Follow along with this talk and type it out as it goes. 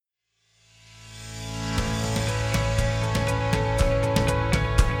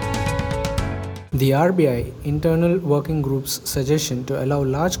The RBI internal working group's suggestion to allow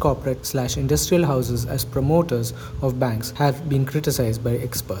large corporate/industrial houses as promoters of banks have been criticized by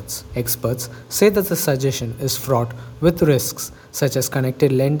experts. Experts say that the suggestion is fraught with risks such as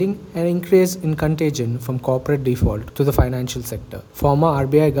connected lending and increase in contagion from corporate default to the financial sector. Former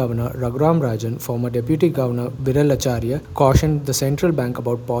RBI Governor Raghuram Rajan, former Deputy Governor Viral Acharya cautioned the central bank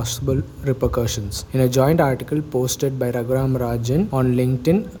about possible repercussions. In a joint article posted by Raghuram Rajan on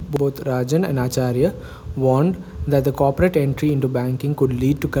LinkedIn, both Rajan and Acharya warned that the corporate entry into banking could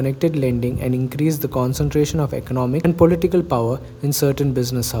lead to connected lending and increase the concentration of economic and political power in certain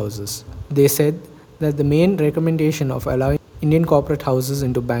business houses. They said that the main recommendation of allowing Indian corporate houses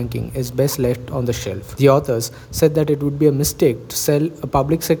into banking is best left on the shelf. The authors said that it would be a mistake to sell a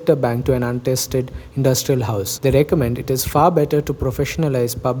public sector bank to an untested industrial house. They recommend it is far better to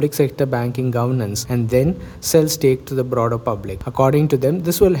professionalize public sector banking governance and then sell stake to the broader public. According to them,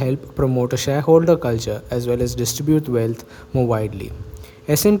 this will help promote a shareholder culture as well as distribute wealth more widely.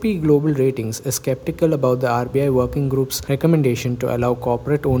 S&P Global Ratings is skeptical about the RBI working group's recommendation to allow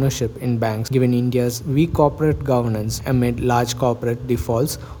corporate ownership in banks given India's weak corporate governance amid large corporate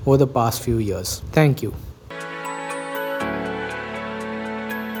defaults over the past few years. Thank you.